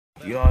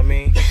You know what I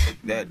mean?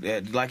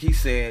 That like he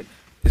said,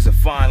 it's a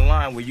fine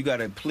line where you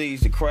gotta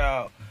please the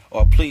crowd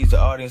or please the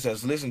audience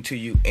that's listening to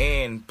you,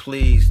 and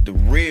please the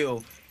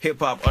real hip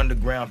hop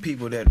underground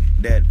people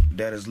that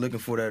is looking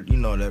for that, you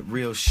know, that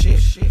real shit.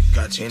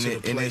 Got you and to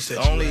it, the and place it's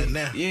that only you at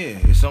now. yeah,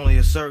 it's only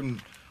a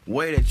certain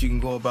way that you can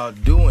go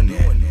about doing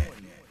that.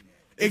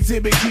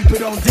 Xzibit, keep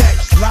it on deck.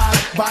 Live,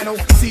 vinyl,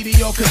 CD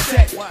or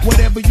cassette.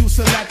 Whatever you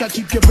select, I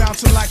keep you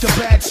bouncing like a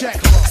bad check.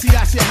 See,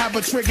 I should have a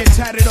trigger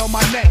tatted on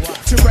my neck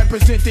to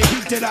represent the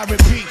heat that I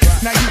repeat.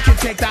 Now you can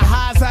take the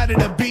highs out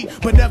of the beat,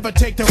 but never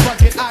take the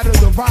rucked out of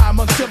the rhyme.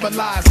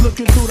 Uncivilized,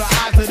 looking through the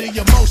eyes of the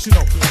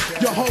emotional.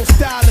 Your whole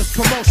style is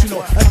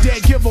promotional. A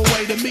dead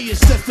giveaway to me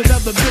is just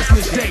another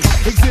business day.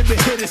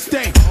 Xzibit here to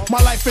stay. My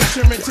life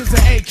insurance is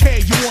an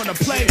AK. You wanna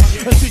play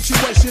a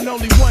situation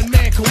only one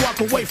man can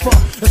walk away from?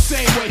 The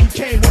same way he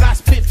came. When I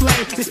spit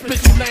flame, they spit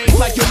you names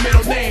like your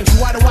middle names.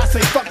 Why do I say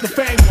fuck the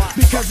fame?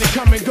 Because they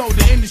come and go.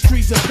 The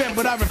industry's a pimp,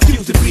 but I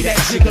refuse to be that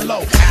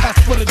gigolo. As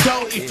for the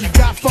dough, if you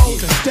got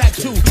foes and stack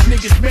too,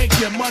 niggas make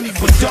your money,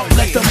 but don't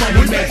let the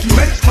money make you.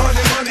 Make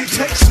money, money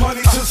takes money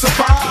to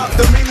survive.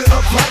 The meaning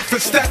of life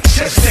is that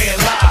just stay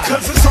alive.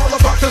 Cause it's all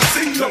about the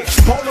C notes.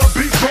 Wanna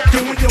be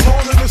broken when you're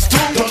born in the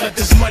stool. Don't let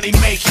this money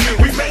make you.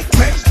 We make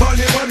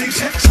money, money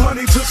takes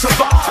money to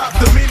survive.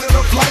 The meaning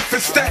of life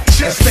is that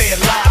just stay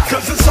alive.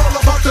 Cause it's all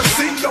about the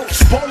C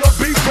notes. Wanna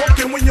be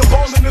broken when you're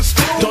born in the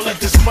stool. Don't let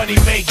this money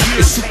make you.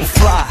 It's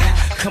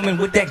Soopafly, coming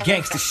with that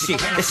gangster shit.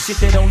 That shit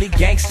that only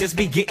gangsters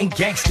be getting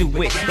gangster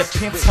with. The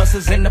pimps,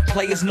 hustlers, and the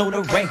players know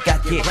the rank I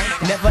get.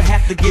 Never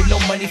have to get no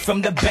money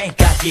from the bank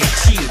I get.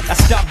 Chill, I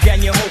stomp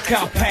down your whole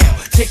compound,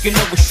 taking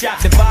over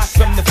shot. Device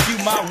from the few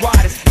my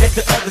riders, let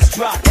the others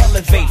drop,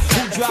 elevate.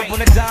 Who drop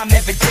on a dime,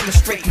 never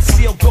demonstrating.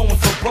 Still going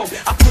for broke,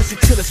 I push it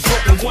till it's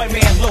broken. One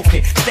man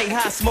loafing, stay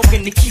high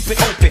smoking to keep it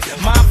open.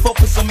 Mind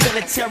focus on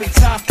military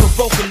time,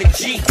 provoking the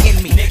G in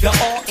me. Nigga,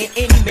 all in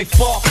any may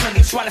fall,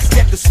 honey. Trying to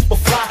step the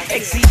Soopafly,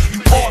 XZ,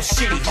 you all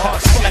shitty.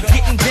 Now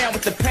getting down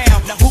with the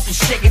pound, now who can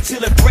shake it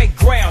till it break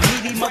ground?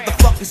 Needy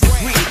motherfuckers is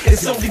greedy.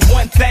 There's only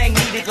one thing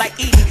needed, like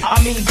eating.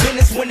 I mean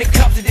business when it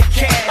comes to the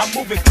cash. I'm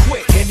moving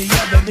quick. Any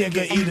other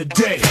nigga eat a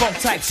day. Funk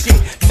type shit,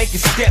 make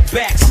it step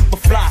back.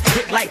 Soopafly,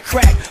 hit like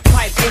crack,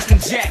 pipe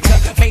instant jack.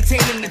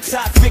 Maintaining the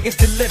top figures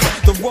deliver.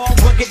 The raw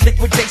rugged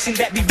liquidation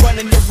that be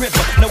running the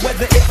river. Now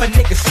whether if a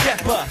nigga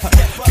step up,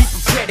 be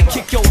prepared to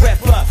kick your rep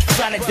up.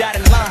 Trying to dot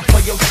a line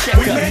for your check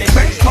We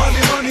make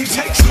money, money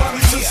takes money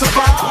to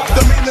survive.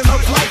 The meaning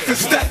of life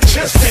is that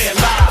just stay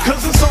alive.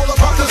 Cause it's all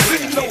about the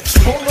C notes.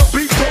 Wanna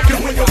be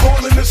broken when you're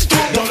born in the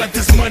stool. Don't let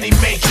this money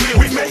make you.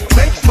 We make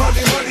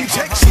money, money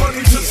takes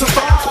money to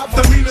survive.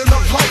 The meaning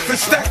of life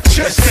is that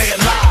just stay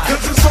alive.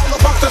 Cause it's all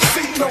about the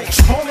C notes.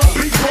 Wanna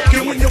be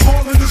broken when you're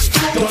born in the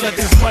stool. Don't let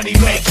this money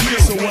make you.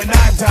 So when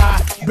I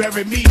die,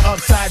 bury me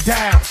upside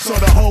down, so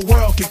the whole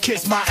world can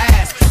kiss my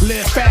ass.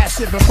 Live fast,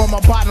 sipping from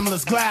a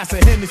bottomless glass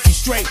of Hennessy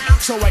straight.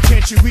 So why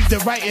can't you read the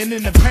writing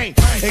in the paint?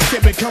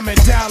 Xzibit coming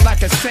down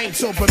like a saint,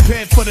 so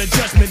prepared for the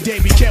judgment day.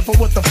 Be careful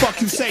what the fuck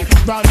you say.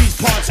 Round these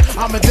parts,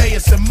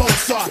 Amadeus and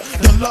Mozart.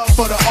 The love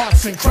for the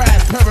arts and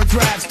crafts,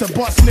 paragraphs to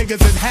bust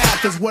niggas in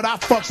half is what I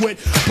fuck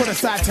with. Put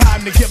aside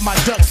time to get my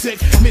duck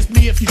sick. Miss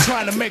me if you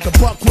trying to make a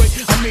buck quick.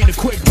 I mean a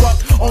quick buck,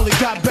 only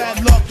got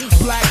bad luck.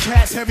 Black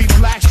cats, heavy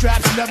black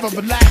straps, never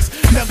relax.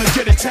 Never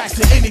get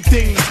attached to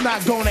anything that's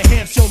not gonna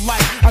enhance your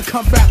life. I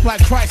come back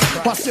like Christ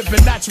while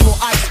sipping natural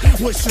ice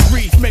with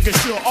Sharif, making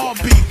sure all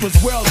beef was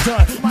well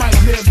done. Might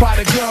live by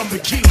the gun,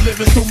 but keep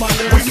living through my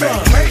little We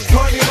make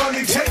money,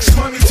 money takes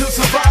money to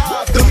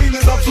survive. The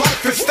meaning of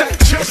life is that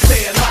just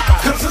stay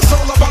alive. Cause it's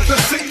all about the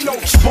C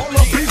notes.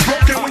 Wanna be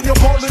broken when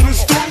you're born in the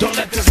stool. Don't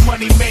let this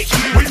money make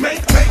you. We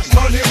make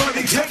money,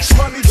 money takes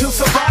money to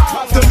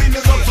survive. The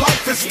meaning of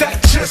life is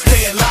that just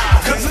stay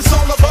alive. Cause it's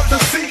all about the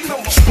C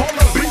notes.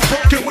 Wanna be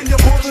broken when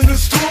you're born in the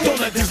stool. Don't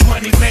let this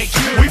money make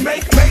you. We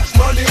make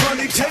money,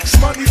 money takes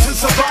money to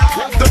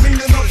survive. The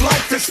meaning of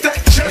life is that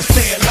just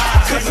stay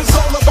alive. Cause it's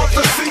all about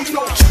the C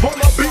notes.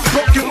 Wanna be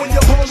broken when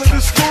you're born in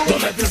the school.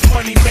 Don't let this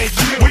money make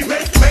you. We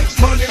make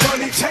money,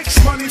 money takes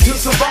money to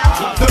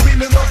survive. The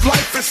meaning of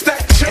life is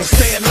that just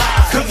stay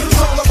alive. Cause